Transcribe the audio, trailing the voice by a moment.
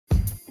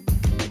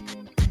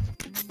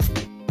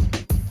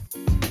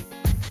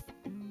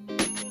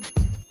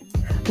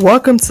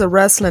Welcome to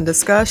Wrestling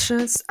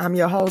Discussions. I'm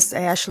your host,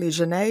 Ashley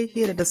Janae,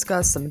 here to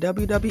discuss some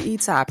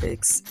WWE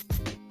topics.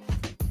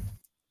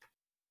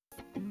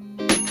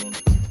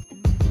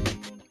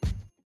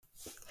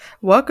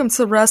 Welcome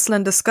to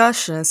Wrestling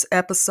Discussions,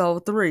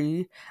 Episode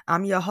 3.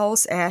 I'm your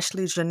host,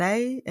 Ashley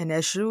Janae, and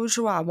as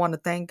usual, I want to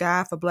thank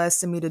God for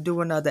blessing me to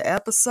do another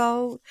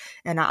episode.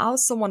 And I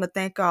also want to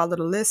thank all of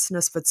the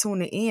listeners for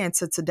tuning in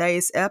to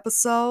today's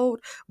episode,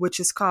 which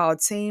is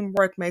called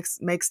Teamwork Makes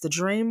the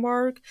Dream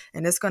Work.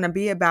 And it's going to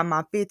be about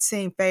my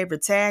 15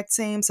 favorite tag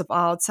teams of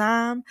all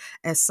time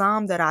and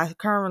some that I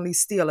currently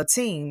still a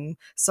team.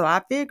 So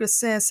I figured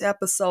since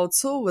episode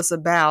 2 was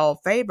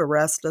about favorite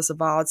wrestlers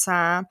of all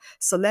time,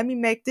 so let me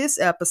make this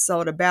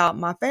episode about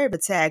my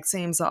favorite tag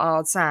teams of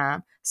all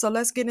time. So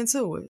let's get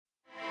into it.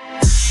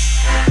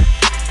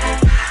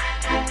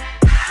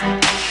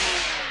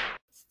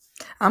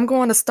 I'm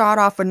going to start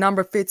off with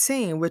number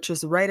 15, which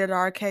is Rated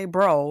RK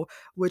Bro,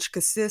 which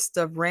consists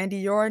of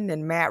Randy Orton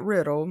and Matt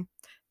Riddle.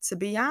 To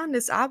be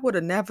honest, I would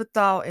have never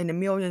thought in a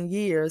million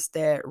years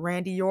that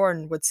Randy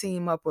Orton would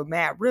team up with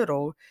Matt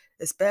Riddle,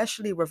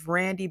 especially with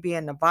Randy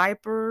being the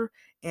Viper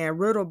and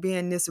Riddle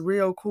being this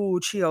real cool,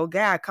 chill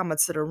guy coming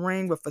to the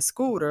ring with a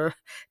scooter,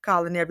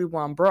 calling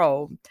everyone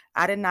bro.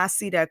 I did not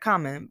see that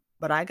coming,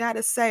 but I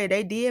gotta say,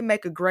 they did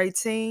make a great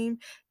team.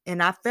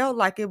 And I felt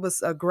like it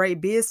was a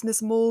great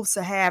business move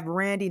to have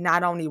Randy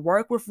not only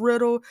work with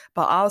Riddle,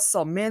 but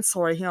also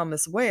mentor him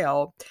as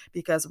well.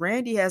 Because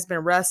Randy has been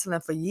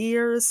wrestling for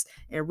years,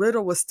 and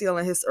Riddle was still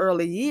in his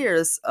early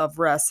years of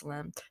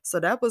wrestling.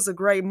 So that was a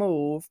great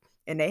move.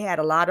 And they had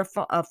a lot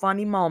of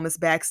funny moments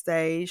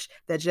backstage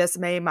that just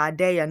made my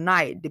day or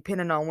night,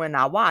 depending on when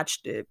I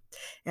watched it.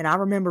 And I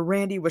remember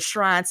Randy was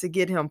trying to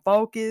get him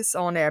focused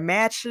on their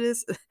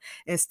matches.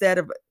 instead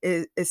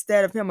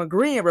of him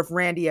agreeing with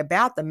Randy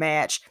about the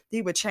match,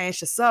 he would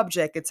change the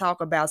subject and talk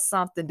about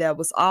something that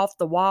was off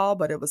the wall,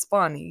 but it was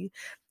funny.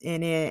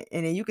 And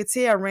then you could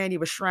tell Randy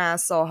was trying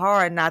so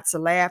hard not to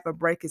laugh or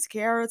break his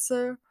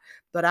character.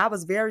 But I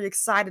was very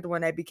excited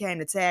when they became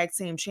the tag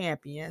team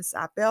champions.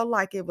 I felt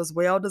like it was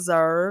well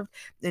deserved,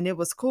 and it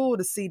was cool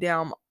to see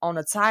them on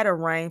a title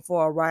reign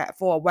for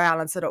a while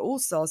until the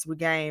Usos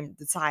regained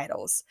the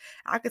titles.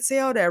 I could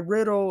tell that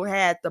Riddle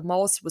had the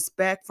most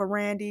respect for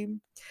Randy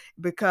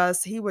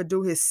because he would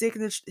do his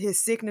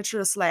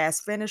signature slash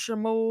finisher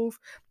move.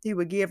 He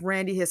would give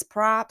Randy his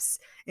props,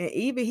 and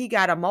even he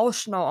got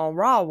emotional on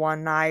Raw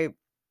one night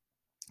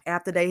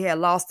after they had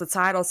lost the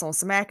titles on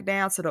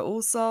SmackDown to the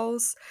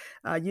Usos.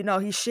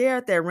 He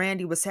shared that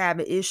Randy was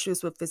having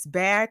issues with his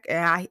back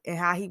and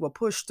how he would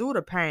push through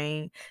the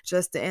pain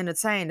just to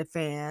entertain the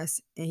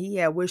fans. And he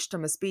had wished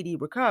him a speedy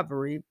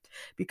recovery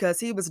because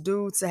he was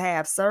due to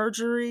have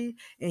surgery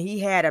and he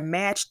had a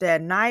match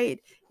that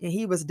night, and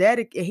he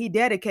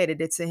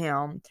dedicated it to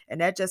him.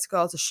 And that just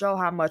goes to show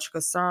how much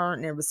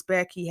concern and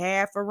respect he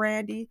had for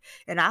Randy.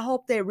 And I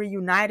hope they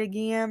reunite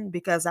again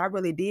because I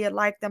really did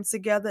like them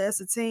together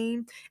as a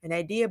team, and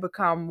they did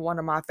become one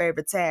of my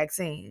favorite tag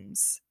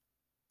teams.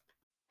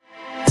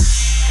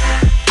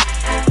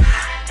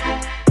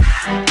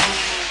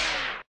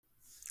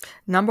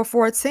 Number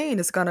 14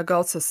 is going to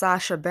go to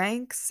Sasha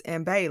Banks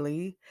and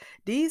Bayley.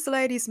 These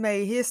ladies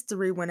made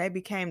history when they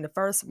became the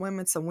first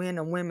women to win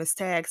a women's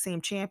tag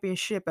team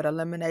championship at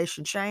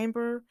Elimination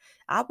Chamber.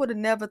 I would have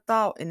never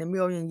thought in a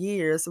million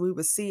years we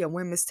would see a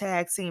women's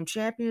tag team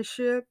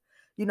championship.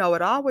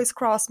 It always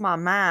crossed my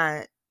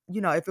mind,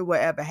 if it would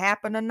ever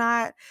happen or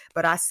not,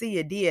 but I see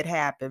it did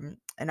happen.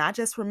 And I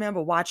just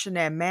remember watching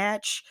that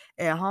match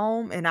at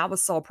home, and I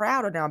was so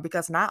proud of them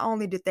because not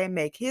only did they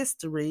make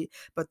history,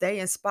 but they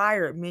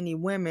inspired many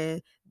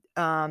women.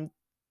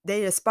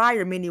 They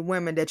inspire many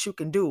women that you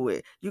can do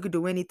it. You can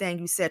do anything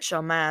you set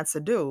your mind to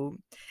do.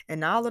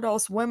 And all of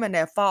those women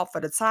that fought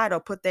for the title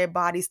put their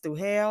bodies through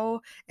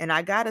hell. And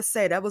I gotta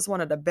say, that was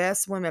one of the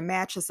best women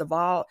matches of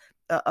all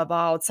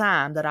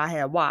time that I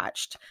had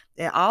watched.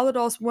 And all of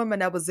those women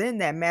that was in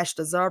that match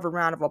deserve a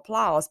round of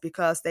applause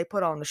because they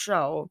put on the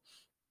show.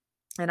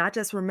 And I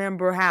just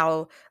remember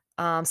how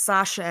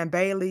Sasha and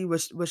Bayley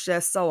was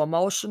just so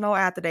emotional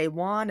after they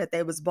won that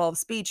they was both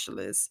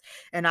speechless.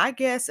 And I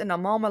guess in a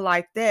moment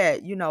like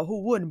that,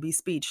 who wouldn't be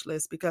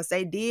speechless because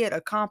they did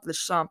accomplish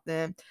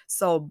something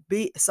so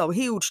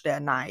huge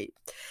that night.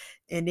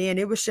 And then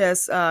it was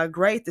just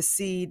great to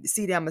see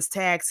them as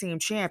tag team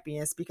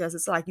champions because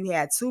it's like you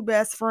had two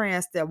best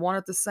friends that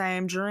wanted the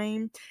same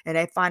dream, and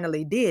they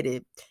finally did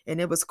it. And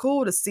it was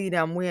cool to see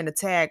them win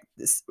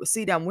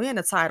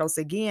the titles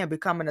again,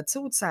 becoming a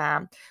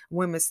two-time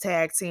women's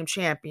tag team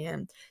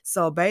champion.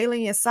 So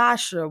Bayley and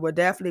Sasha would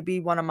definitely be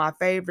one of my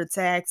favorite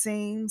tag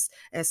teams.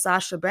 And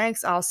Sasha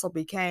Banks also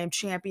became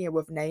champion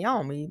with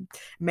Naomi,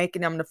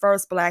 making them the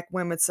first Black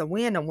women to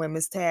win a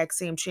women's tag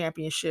team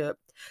championship.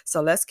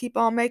 So let's keep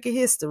on making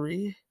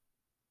history.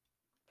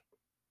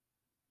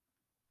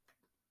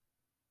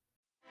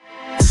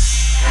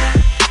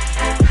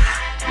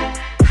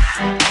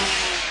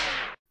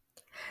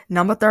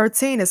 Number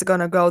 13 is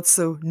going to go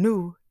to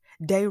New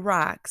Day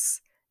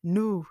Rocks.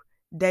 New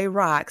Day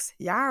Rocks.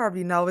 Y'all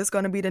already know it's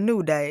going to be the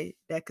New Day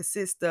that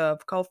consists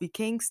of Kofi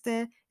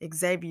Kingston,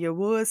 Xavier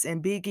Woods,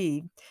 and Big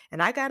E.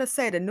 And I got to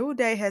say, the New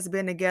Day has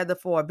been together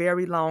for a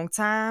very long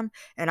time,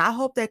 and I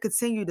hope they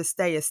continue to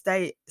stay as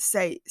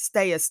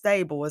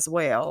stable as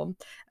well.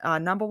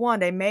 Number one,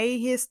 they made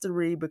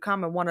history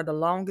becoming one of the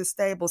longest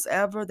stables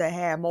ever that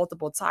had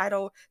multiple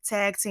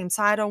tag team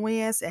title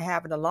wins and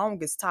having the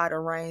longest title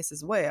reigns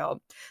as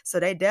well. So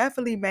they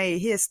definitely made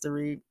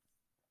history.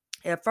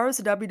 At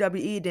first,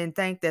 WWE didn't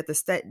think that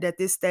that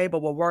this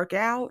stable would work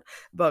out,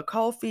 but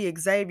Kofi,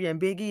 Xavier, and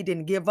Big E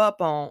didn't give up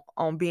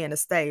on being a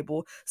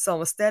stable. So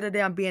instead of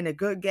them being a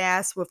good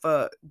guys with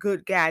a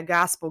good guy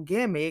gospel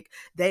gimmick,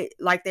 they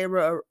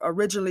were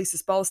originally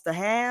supposed to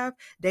have,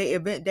 they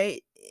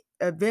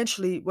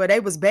eventually, well, they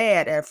was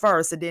bad at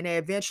first, and then they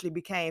eventually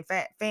became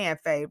fan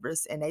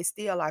favorites, and they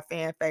still are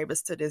fan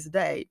favorites to this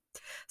day.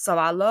 So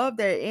I love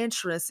their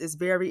entrance. It's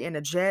very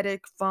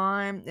energetic,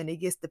 fun, and it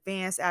gets the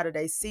fans out of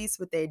their seats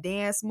with their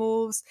dance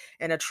moves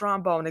and a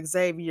trombone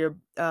Xavier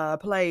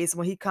plays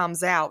when he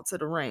comes out to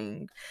the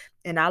ring.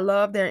 And I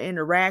love their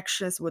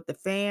interactions with the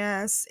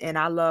fans, and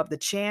I love the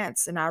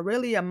chants, and I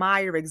really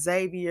admire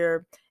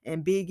Xavier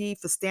and Big E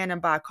for standing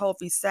by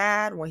Kofi's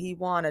side when he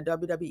won a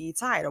WWE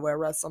title at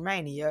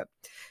WrestleMania.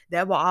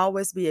 That will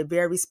always be a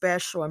very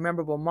special and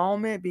memorable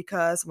moment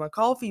because when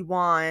Kofi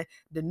won,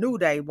 the New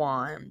Day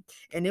won.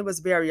 And it was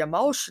very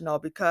emotional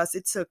because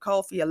it took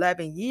Kofi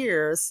 11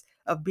 years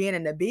of being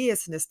in the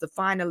business to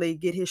finally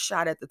get his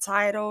shot at the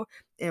title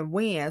and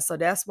win. So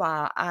that's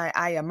why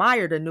I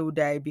admire the New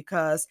Day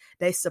because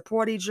they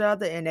support each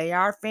other and they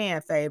are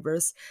fan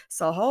favorites.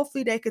 So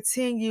hopefully they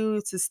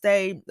continue to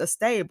stay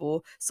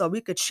stable so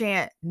we could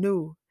chant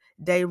New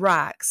Day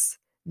Rocks.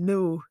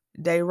 New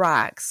Day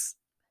Rocks.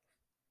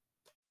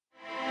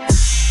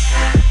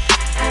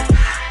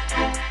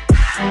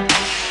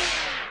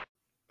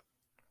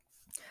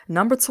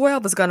 Number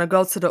 12 is going to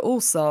go to the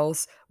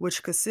Usos,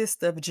 which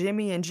consists of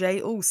Jimmy and Jay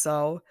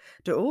Uso.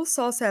 The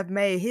Usos have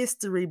made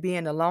history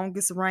being the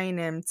longest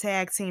reigning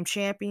tag team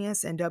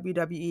champions in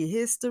WWE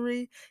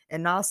history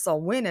and also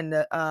winning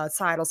the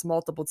titles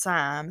multiple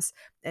times.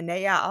 And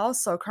they are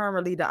also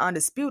currently the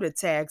undisputed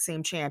tag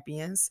team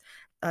champions.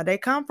 They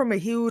come from a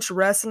huge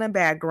wrestling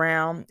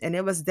background, and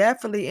it was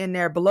definitely in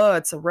their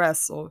blood to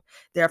wrestle.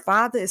 Their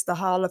father is the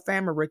Hall of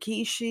Famer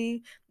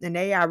Rikishi, and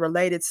they are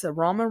related to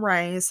Roman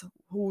Reigns,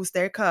 who's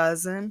their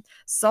cousin,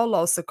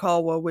 Solo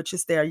Sikoa, which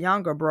is their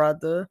younger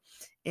brother,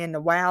 and the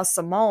Wild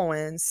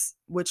Samoans,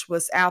 which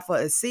was Alpha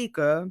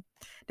Asika.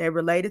 They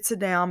related to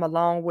them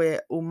along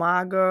with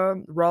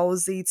Umaga,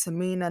 Rosie,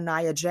 Tamina,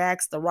 Nia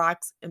Jax, The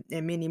Rocks,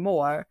 and many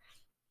more.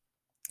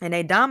 And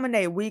they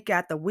dominate week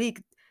after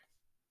week,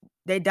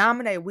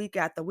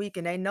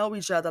 and they know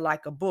each other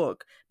like a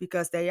book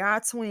because they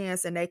are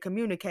twins and they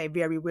communicate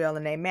very well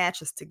and they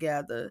matches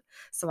together.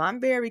 So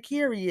I'm very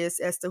curious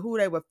as to who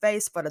they would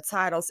face for the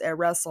titles at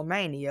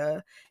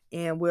WrestleMania,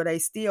 and will they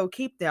still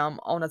keep them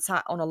on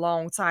a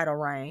long title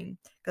reign?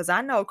 Because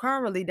I know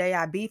currently they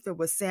are beefing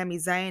with Sami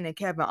Zayn and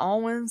Kevin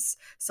Owens,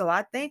 so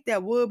I think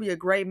that would be a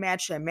great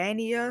match at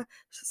Mania.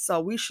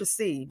 So we should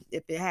see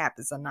if it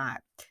happens or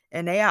not.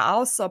 And they are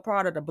also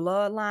part of the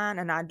bloodline.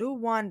 And I do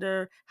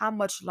wonder how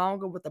much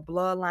longer would the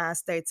bloodline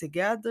stay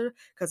together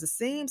because it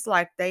seems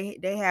like they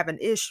having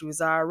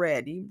issues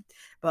already.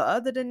 But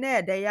other than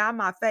that, they are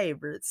my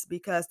favorites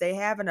because they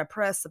have an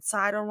impressive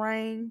title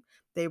reign.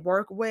 They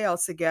work well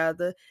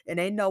together and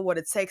they know what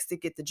it takes to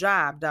get the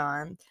job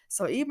done.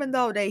 So even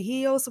though they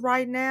heels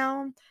right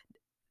now,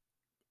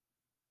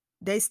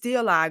 they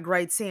still are a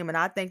great team, and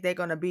I think they're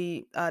going to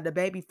be the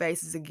baby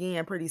faces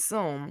again pretty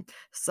soon.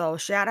 So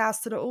shout outs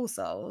to the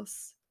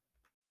Usos.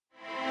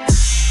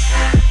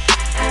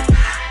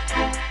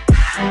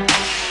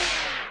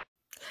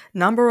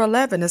 Number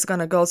 11 is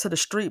going to go to the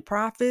Street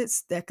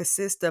Profits that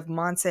consist of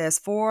Montez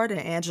Ford and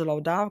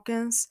Angelo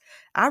Dawkins.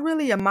 I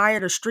really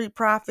admire the Street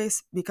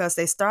Profits because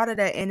they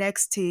started at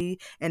NXT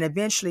and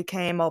eventually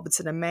came over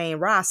to the main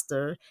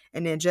roster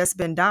and then just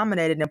been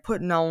dominated and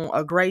putting on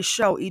a great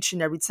show each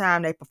and every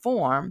time they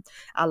perform.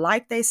 I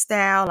like their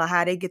style and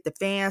how they get the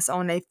fans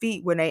on their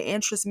feet when their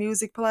entrance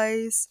music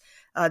plays.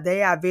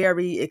 They are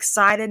very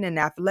exciting and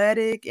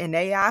athletic, and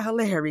they are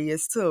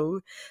hilarious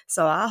too.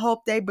 So I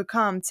hope they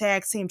become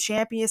tag team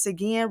champions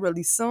again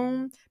really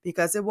soon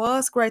because it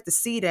was great to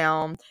see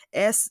them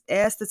as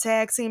the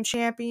tag team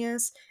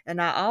champions. And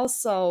I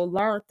also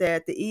learned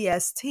that the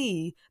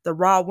EST, the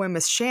Raw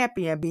Women's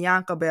Champion,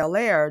 Bianca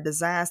Belair,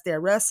 designs their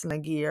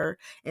wrestling gear,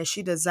 and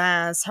she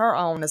designs her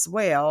own as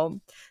well.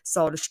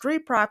 So the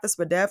Street Profits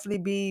would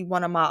definitely be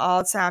one of my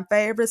all-time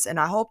favorites, and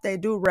I hope they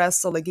do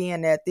wrestle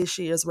again at this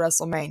year's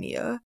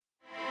WrestleMania.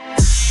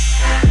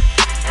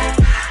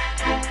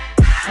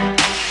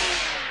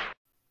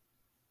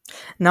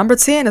 Number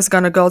 10 is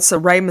going to go to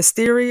Rey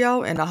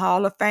Mysterio and the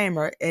Hall of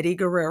Famer, Eddie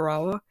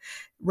Guerrero.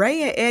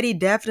 Ray and Eddie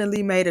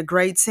definitely made a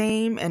great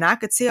team, and I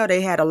could tell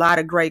they had a lot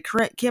of great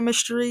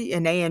chemistry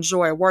and they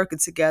enjoyed working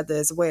together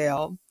as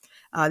well.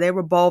 They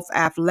were both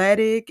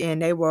athletic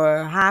and they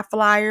were high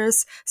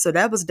flyers, so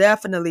that was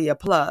definitely a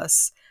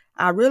plus.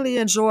 I really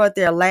enjoyed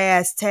their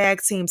last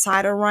tag team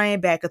title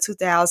reign back in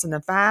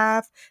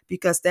 2005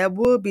 because that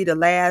would be the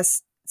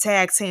last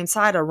tag team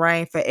title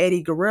reign for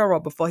Eddie Guerrero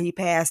before he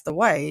passed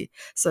away.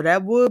 So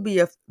that would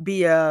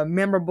be a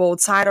memorable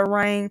title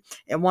reign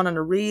and one of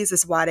the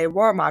reasons why they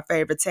were my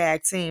favorite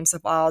tag teams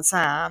of all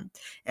time.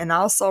 And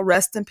also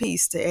rest in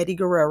peace to Eddie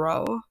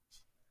Guerrero.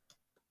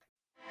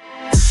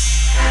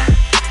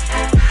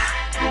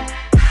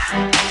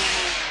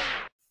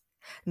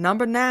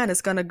 Number 9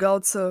 is gonna go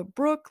to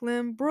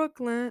Brooklyn,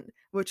 Brooklyn,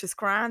 which is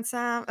Crime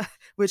Time,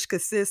 which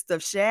consists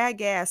of Shad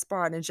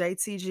Gaspard and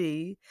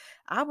JTG.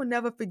 I would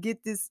never forget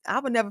this. I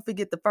would never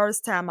forget the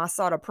first time I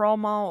saw the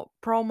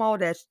promo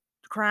that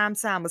Crime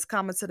Time was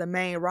coming to the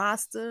main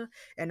roster,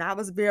 and I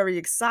was very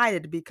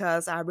excited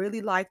because I really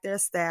liked their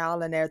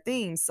style and their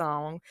theme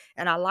song,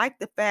 and I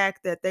liked the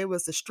fact that they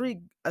was a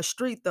street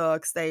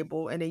thug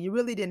stable, and then you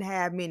really didn't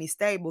have many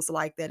stables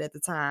like that at the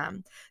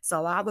time.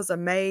 So I was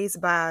amazed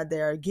by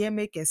their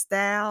gimmick and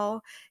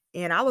style.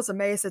 And I was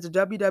amazed that the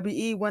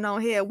WWE went on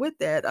ahead with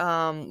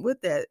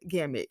that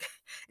gimmick.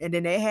 And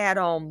then they had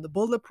on the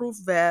bulletproof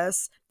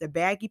vest, the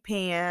baggy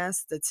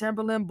pants, the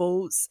Timberland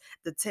boots,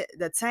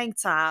 the tank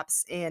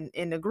tops, and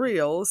the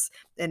grills,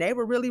 and they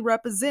were really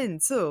representing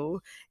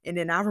too. And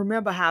then I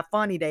remember how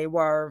funny they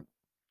were,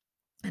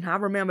 and I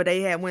remember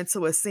they had went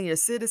to a senior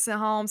citizen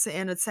home to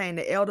entertain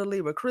the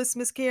elderly with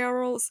Christmas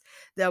carols.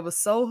 That was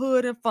so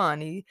hood and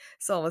funny.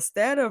 So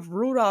instead of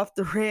Rudolph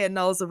the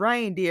Red-Nosed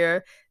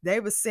Reindeer, they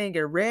were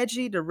singing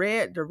Reggie the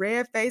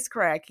red-faced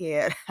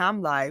crackhead.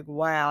 I'm like,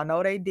 wow,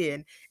 no, they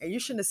didn't. And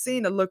you shouldn't have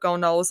seen the look on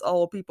those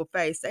old people's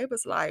face. They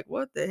was like,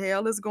 what the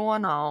hell is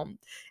going on?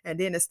 And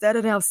then instead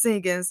of them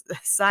singing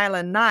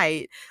Silent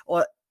Night,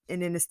 or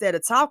and then instead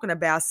of talking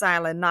about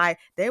Silent Night,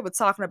 they were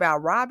talking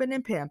about robbing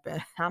and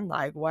pimping. I'm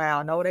like,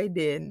 wow, no, they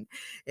didn't.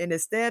 And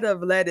instead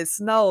of let it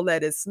snow,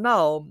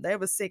 they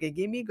were singing,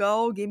 give me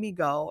gold.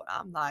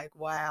 I'm like,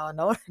 wow,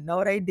 no,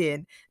 no, they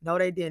didn't. No,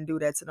 they didn't do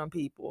that to them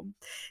people.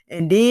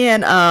 And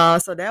then,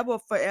 so that will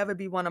forever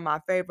be one of my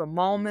favorite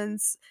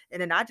moments.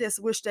 And then I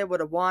just wish they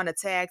would have won the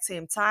tag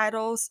team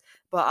titles,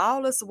 but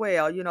all is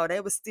well. They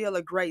were still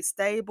a great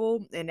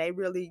stable, and they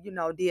really,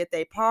 did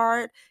their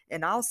part.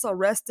 And also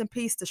rest in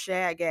peace to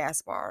Shad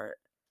Gaspard.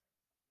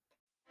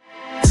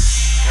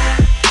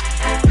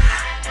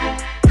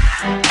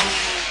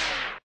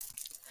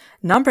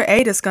 Number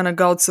 8 is going to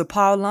go to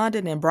Paul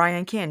London and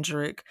Brian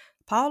Kendrick.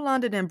 Paul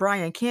London and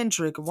Brian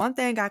Kendrick, one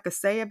thing I could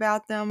say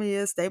about them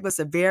is they was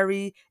a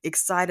very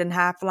exciting,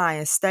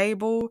 high-flying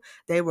stable.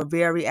 They were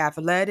very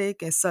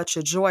athletic and such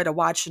a joy to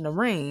watch in the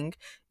ring.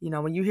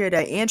 When you hear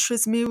that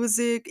entrance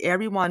music,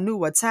 everyone knew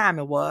what time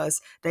it was.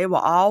 They will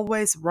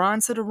always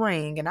run to the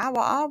ring, and I will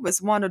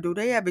always wonder, do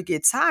they ever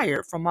get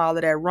tired from all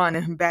of that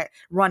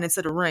running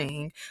to the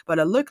ring? But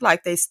it looked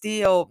like they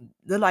still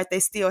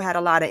had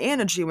a lot of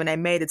energy when they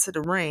made it to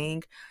the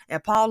ring.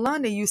 And Paul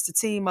London used to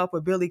team up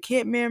with Billy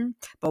Kidman,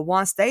 but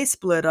once they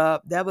split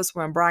up, that was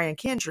when Brian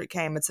Kendrick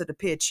came into the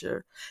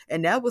picture.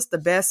 And that was the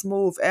best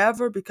move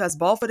ever because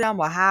both of them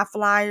were high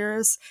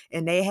flyers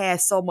and they had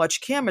so much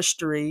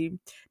chemistry.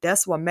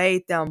 That's what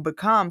made them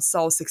become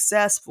so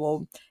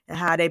successful and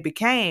how they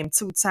became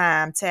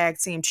two-time tag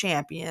team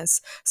champions.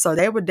 So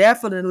they were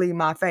definitely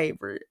my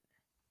favorite.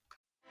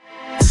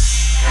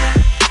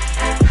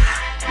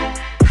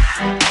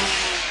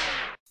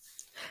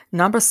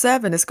 Number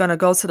 7 is going to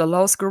go to the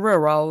Los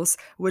Guerreros,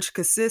 which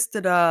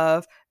consisted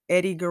of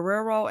Eddie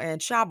Guerrero and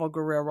Chavo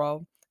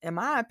Guerrero. In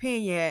my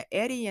opinion,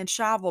 Eddie and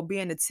Chavo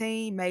being a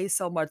team made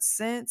so much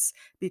sense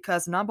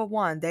because number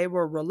one, they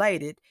were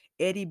related.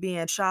 Eddie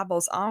being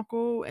Chavo's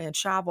uncle and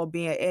Chavo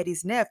being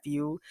Eddie's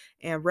nephew,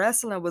 and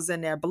wrestling was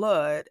in their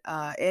blood.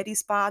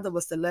 Eddie's father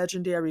was the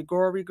legendary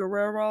Gory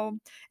Guerrero,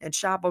 and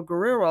Chavo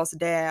Guerrero's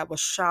dad was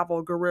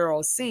Chavo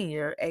Guerrero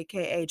Sr.,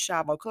 aka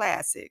Chavo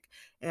Classic.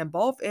 And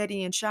both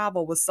Eddie and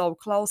Chavo were so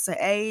close in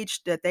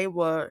age that they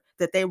were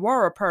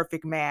a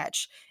perfect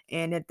match,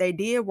 and that they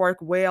did work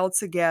well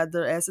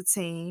together as a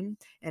team,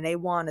 and they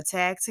won the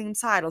tag team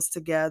titles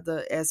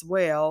together as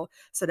well.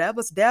 So that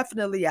was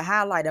definitely a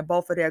highlight in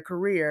both of their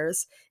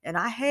careers. And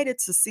I hated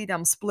to see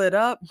them split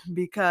up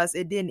because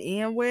it didn't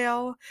end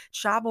well.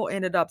 Chavo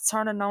ended up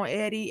turning on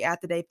Eddie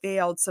after they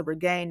failed to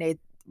regain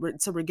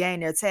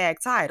their tag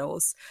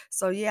titles.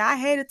 So yeah, I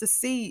hated to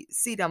see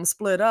them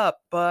split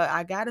up, but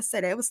I gotta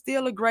say they was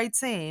still a great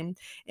team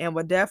and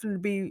would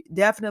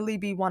definitely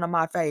be one of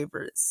my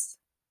favorites.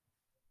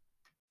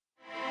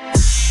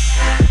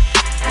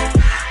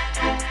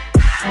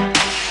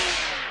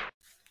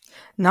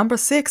 Number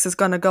 6 is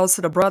going to go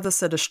to the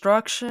Brothers of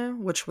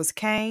Destruction, which was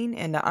Kane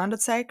and The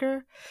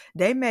Undertaker.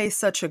 They made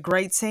such a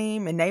great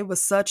team and they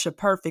was such a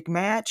perfect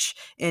match.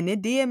 And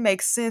it did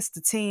make sense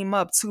to team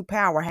up two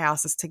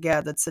powerhouses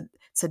together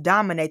to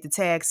dominate the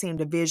tag team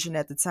division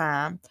at the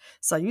time.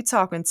 So you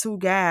talking two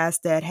guys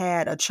that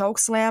had a choke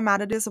slam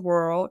out of this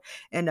world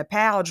and a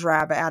power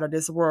driver out of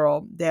this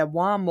world that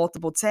won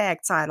multiple tag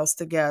titles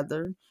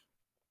together.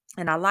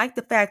 And I like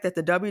the fact that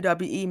the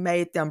WWE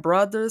made them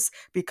brothers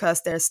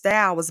because their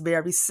style was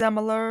very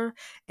similar.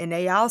 And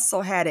they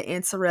also had an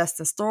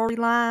interesting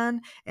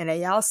storyline. And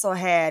they also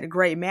had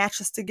great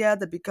matches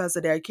together because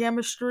of their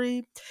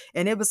chemistry.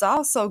 And it was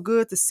also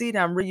good to see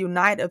them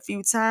reunite a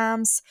few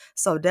times.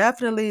 So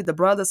definitely the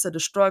Brothers of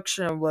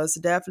Destruction was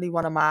definitely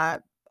one of my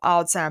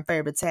all-time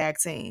favorite tag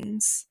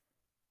teams.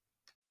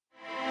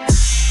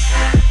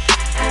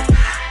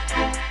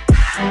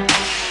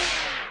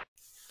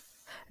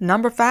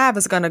 Number 5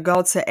 is going to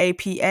go to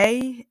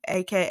APA,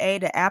 aka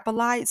the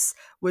Appalites,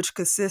 which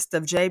consists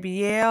of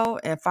JBL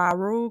and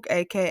Farouk,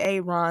 aka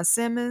Ron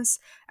Simmons.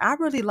 I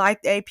really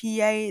liked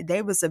APA.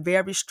 They was a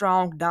very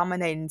strong,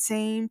 dominating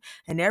team,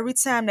 and every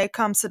time they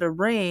come to the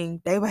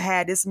ring, they would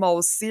have this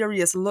most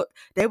serious look.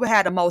 They would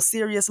have the most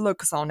serious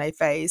looks on their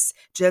face,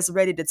 just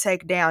ready to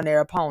take down their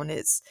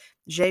opponents.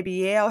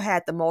 JBL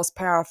had the most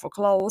powerful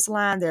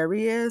clothesline there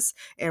is,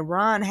 and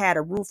Ron had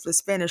a ruthless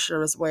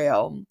finisher as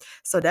well.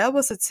 So that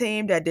was a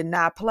team that did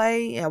not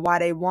play and why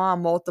they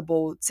won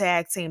multiple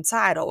tag team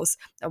titles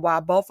and why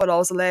both of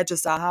those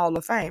legends are Hall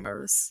of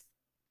Famers.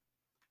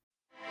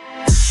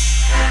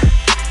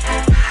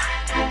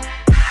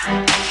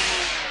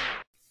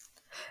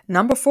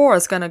 Number 4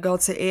 is going to go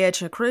to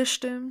Edge and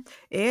Christian.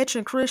 Edge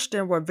and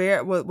Christian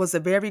was a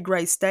very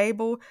great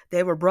stable.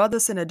 They were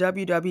brothers in the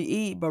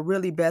WWE, but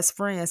really best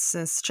friends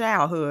since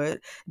childhood.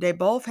 They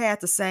both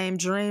had the same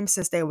dream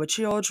since they were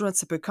children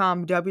to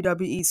become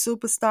WWE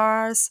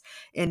superstars,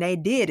 and they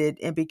did it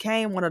and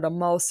became one of the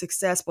most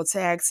successful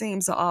tag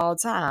teams of all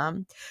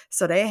time.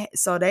 So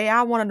they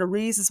are one of the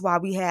reasons why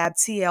we have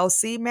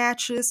TLC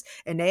matches,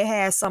 and they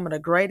had some of the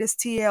greatest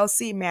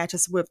TLC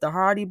matches with the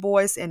Hardy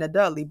Boys and the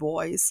Dudley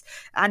Boys.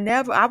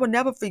 I would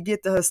never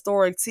forget the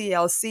historic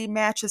TLC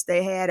matches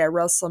they had at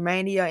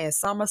WrestleMania and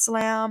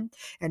SummerSlam.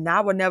 And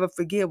I would never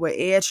forget when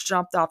Edge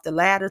jumped off the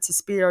ladder to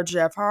spear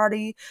Jeff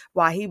Hardy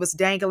while he was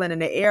dangling in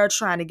the air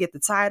trying to get the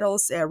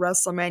titles at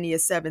WrestleMania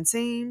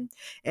 17.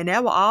 And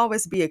that will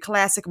always be a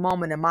classic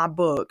moment in my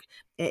book.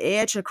 And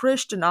Edge and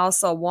Christian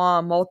also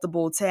won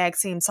multiple tag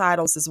team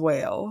titles as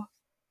well.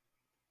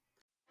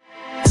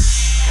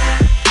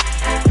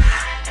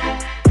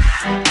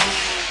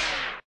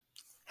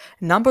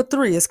 Number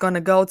 3 is going to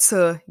go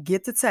to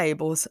Get the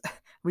Tables.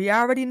 We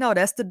already know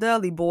that's the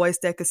Dudley Boys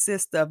that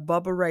consist of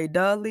Bubba Ray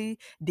Dudley,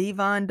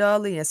 Devon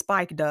Dudley, and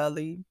Spike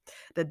Dudley.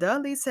 The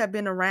Dudleys have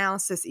been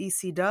around since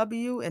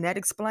ECW, and that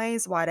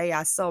explains why they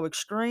are so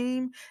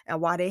extreme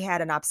and why they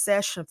had an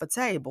obsession for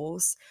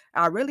tables.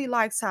 I really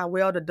liked how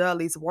well the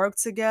Dudleys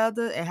worked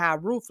together and how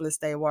ruthless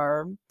they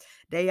were.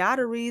 They are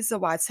the reason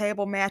why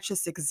table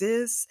matches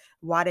exist,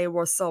 why they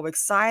were so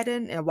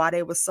exciting, and why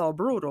they were so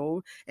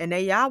brutal. And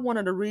they are one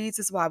of the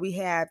reasons why we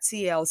have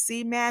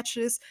TLC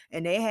matches,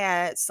 and they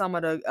had some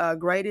of the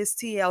greatest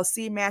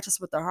TLC matches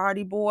with the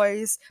Hardy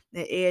Boys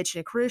and Edge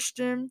and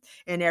Christian,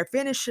 and their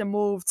finishing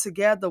move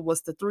together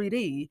was the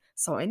 3D.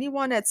 So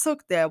anyone that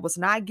took that was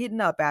not getting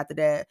up after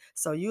that.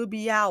 So you'd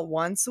be out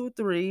 1, 2,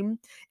 3,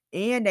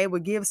 and they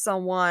would give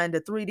someone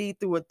the 3D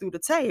through the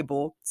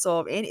table. So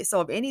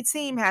if any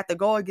team had to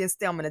go against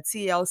them in a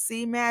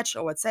TLC match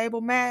or a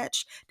table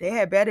match, they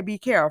had better be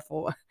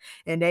careful.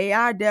 And they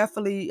are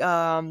definitely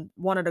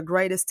one of the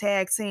greatest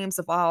tag teams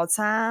of all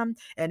time,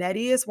 and that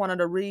is one of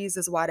the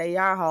reasons why they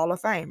are Hall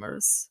of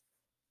Famers.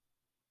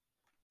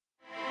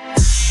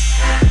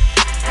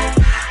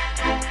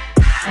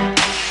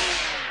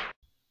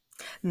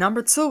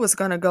 Number 2 is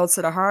going to go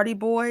to the Hardy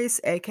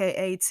Boys,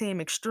 aka Team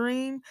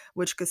Extreme,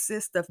 which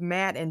consists of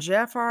Matt and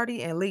Jeff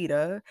Hardy and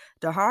Lita.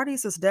 The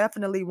Hardys is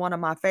definitely one of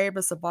my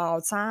favorites of all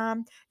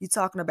time. You're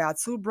talking about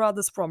two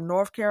brothers from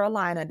North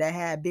Carolina that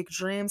had big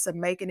dreams of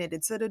making it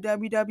into the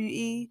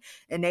WWE,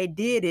 and they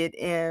did it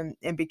and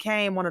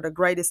became one of the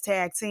greatest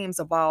tag teams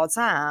of all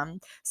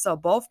time. So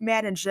both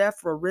Matt and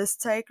Jeff were risk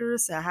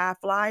takers and high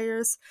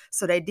flyers,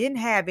 so they didn't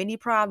have any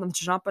problems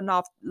jumping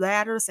off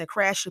ladders and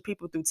crashing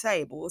people through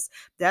tables.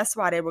 That's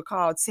why they were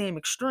called Team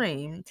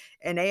Extreme.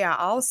 And they are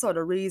also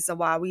the reason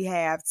why we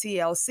have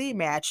TLC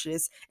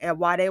matches and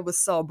why they were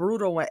so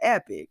brutal and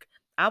epic.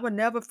 I would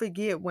never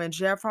forget when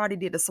Jeff Hardy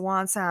did a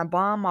Swanton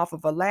bomb off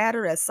of a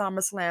ladder at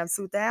SummerSlam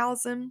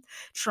 2000,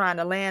 trying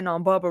to land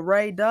on Bubba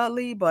Ray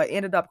Dudley, but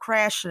ended up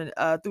crashing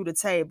through the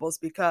tables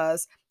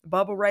because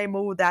Bubba Ray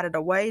moved out of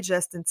the way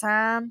just in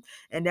time,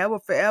 and that will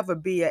forever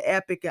be an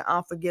epic and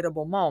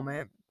unforgettable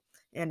moment.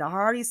 And the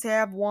Hardys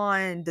have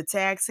won the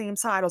tag team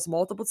titles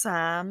multiple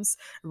times,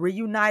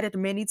 reunited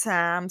many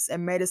times,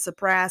 and made a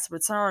surprise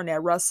return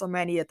at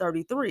WrestleMania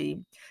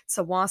 33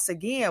 to once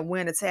again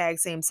win the tag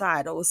team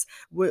titles,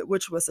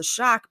 which was a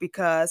shock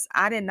because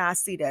I did not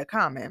see that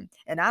coming.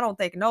 And I don't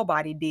think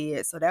nobody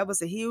did. So that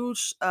was a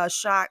huge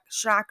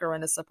shocker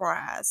and a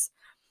surprise.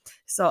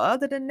 So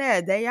other than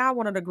that, they are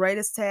one of the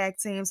greatest tag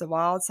teams of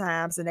all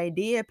times, and they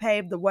did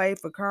pave the way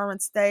for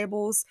current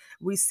stables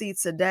we see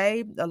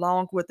today,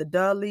 along with the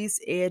Dudleys,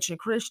 Edge and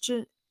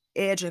Christian,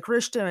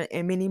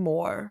 and many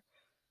more.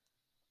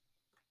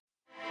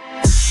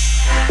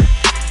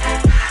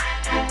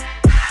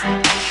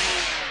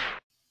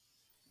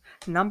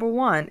 Number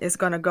one is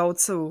going to go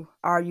to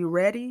Are You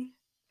Ready?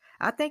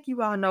 I think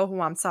you all know who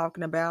I'm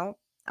talking about.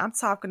 I'm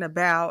talking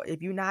about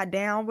if you're not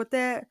down with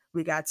that,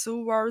 we got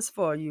two words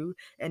for you,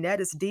 and that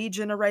is D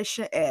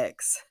Generation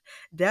X.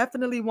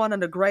 Definitely one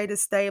of the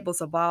greatest stables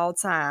of all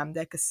time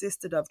that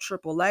consisted of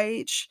Triple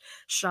H,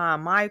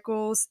 Shawn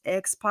Michaels,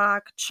 X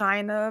Pac,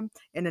 China,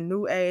 and the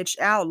New Age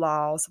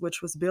Outlaws,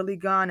 which was Billy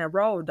Gunn and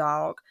Road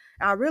Dogg.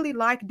 I really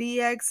like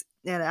DX.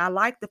 And I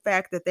like the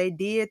fact that they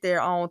did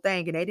their own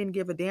thing and they didn't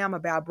give a damn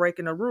about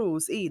breaking the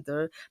rules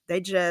either.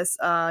 They just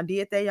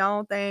did their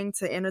own thing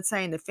to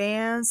entertain the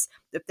fans.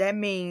 If that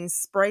means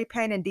spray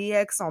painting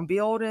DX on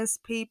buildings,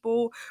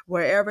 people,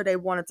 wherever they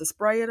wanted to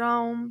spray it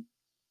on,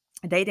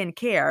 they didn't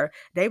care.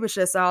 They was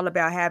just all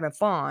about having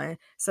fun.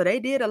 So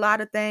they did a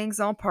lot of things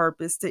on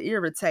purpose to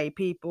irritate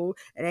people,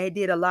 and they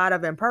did a lot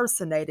of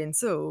impersonating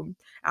too.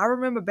 I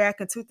remember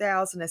back in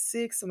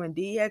 2006 when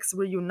DX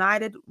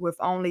reunited with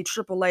only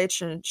Triple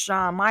H and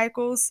Shawn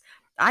Michaels.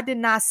 I did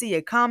not see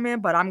it coming,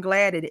 but I'm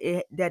glad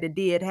that it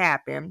did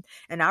happen.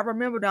 And I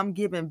remember them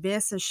giving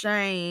Vince and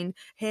Shane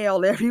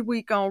hell every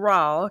week on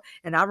Raw.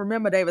 And I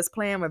remember they was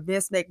playing with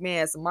Vince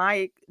McMahon's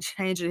mic,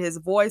 changing his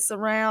voice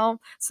around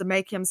to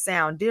make him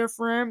sound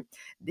different.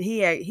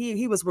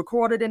 He was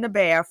recorded in the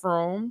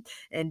bathroom,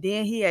 and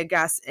then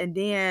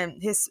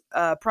his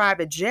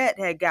private jet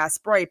had got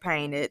spray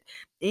painted.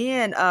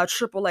 And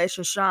Triple H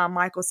and Shawn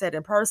Michaels had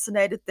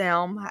impersonated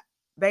them,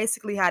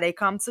 basically how they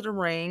come to the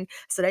ring.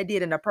 So they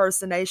did an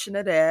impersonation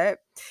of that.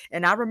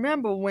 And I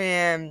remember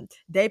when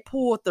they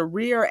pulled the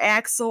rear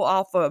axle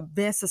off of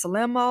Vince's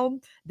limo,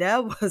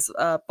 that was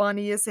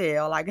funny as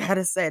hell. I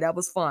gotta say, that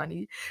was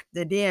funny.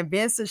 And then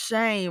Vince and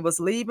Shane was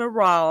leaving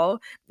Raw,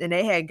 and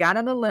they had got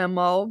in a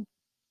limo.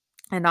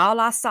 And all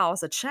I saw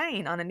was a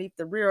chain underneath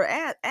the rear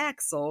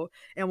axle.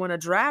 And when the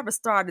driver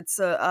started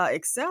to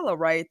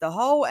accelerate, the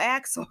whole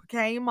axle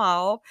came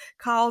off,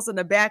 causing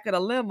the back of the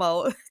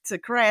limo to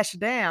crash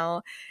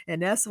down.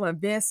 And that's when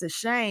Vince and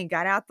Shane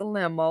got out the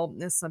limo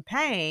in some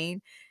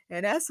pain.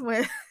 And that's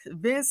when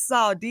Vince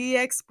saw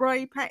DX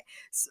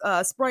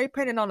spray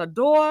painting on the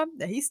door.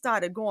 And he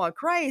started going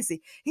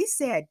crazy. He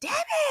said, "Damn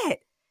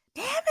it!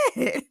 Damn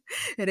it!"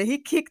 And then he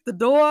kicked the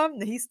door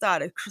and he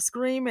started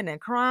screaming and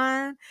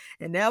crying.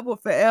 And that will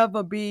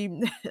forever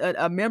be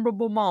a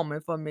memorable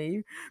moment for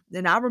me.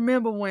 And I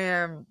remember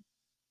when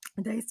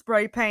they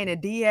spray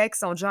painted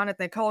DX on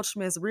Jonathan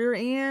Coachman's rear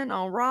end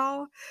on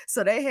Raw.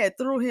 So they had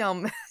threw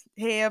him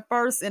head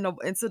first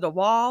into the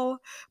wall,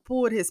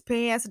 pulled his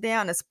pants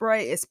down and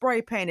spray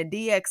painted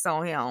DX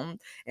on him.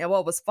 And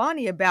what was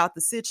funny about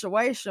the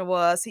situation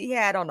was he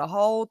had on a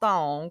whole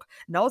thong,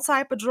 no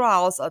type of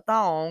drawers, a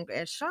thong.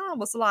 And Sean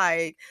was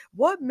like,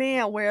 "What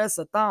man wears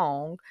a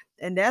thong?"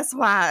 And that's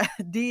why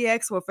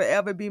DX will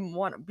forever be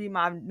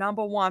my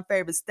number one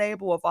favorite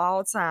stable of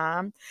all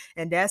time.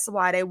 And that's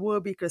why they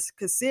will be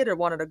considered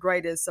one of the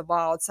greatest of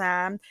all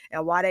time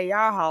and why they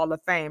are Hall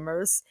of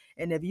Famers.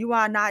 And if you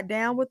are not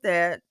down with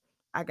that,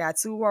 I got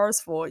two words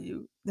for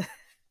you.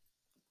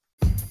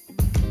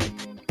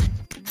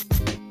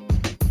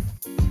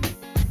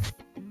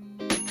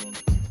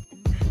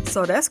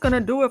 So that's going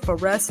to do it for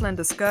Wrestling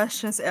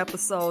Discussions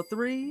Episode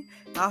 3.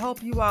 I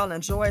hope you all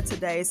enjoyed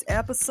today's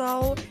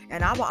episode.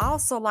 And I would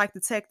also like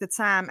to take the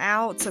time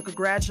out to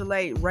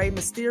congratulate Rey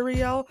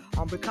Mysterio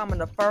on becoming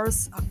the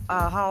first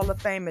Hall of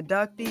Fame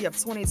inductee of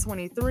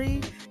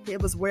 2023.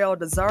 It was well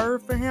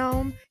deserved for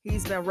him.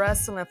 He's been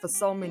wrestling for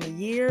so many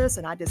years,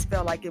 and I just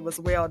felt like it was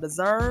well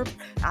deserved.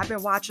 I've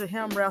been watching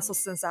him wrestle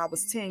since I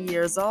was 10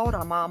 years old.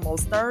 I'm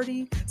almost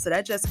 30. So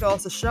that just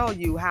goes to show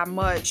you how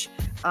much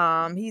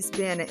he's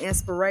been an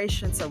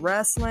inspiration to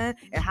wrestling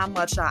and how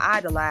much I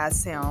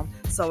idolize him.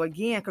 So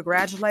again,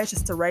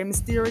 congratulations to Rey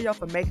Mysterio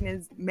for making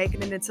it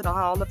into the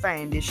Hall of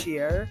Fame this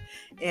year.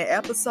 And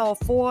episode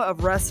 4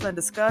 of Wrestling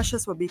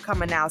Discussions will be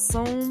coming out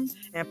soon.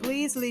 And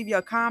please leave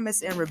your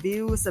comments and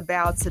reviews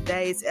about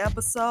today's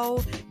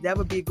episode. That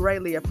would be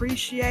greatly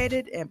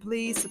appreciated. And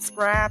please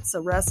subscribe to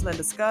Wrestling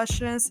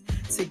Discussions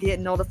to get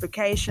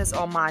notifications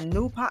on my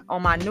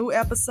new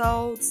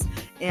episodes.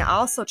 And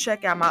also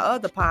check out my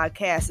other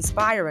podcast,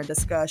 Inspiring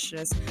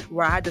Discussions,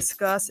 where I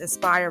discuss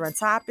inspiring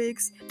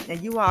topics. And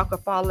you all can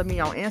follow me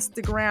on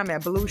Instagram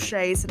at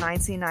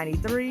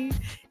BlueShades1993.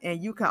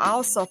 And you can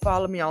also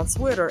follow me on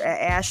Twitter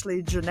at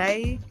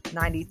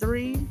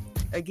AshleyJanae93.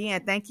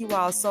 Again, thank you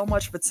all so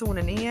much for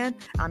tuning in.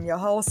 I'm your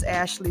host,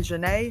 Ashley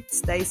Janae.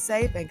 Stay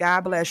safe and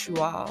God bless you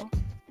all.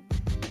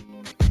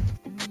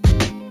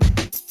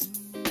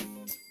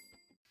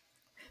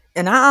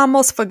 And I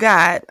almost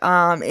forgot.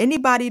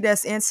 Anybody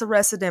that's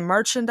interested in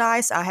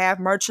merchandise, I have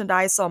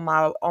merchandise on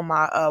my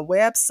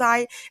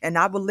website, and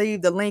I will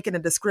leave the link in the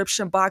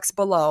description box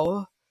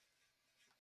below.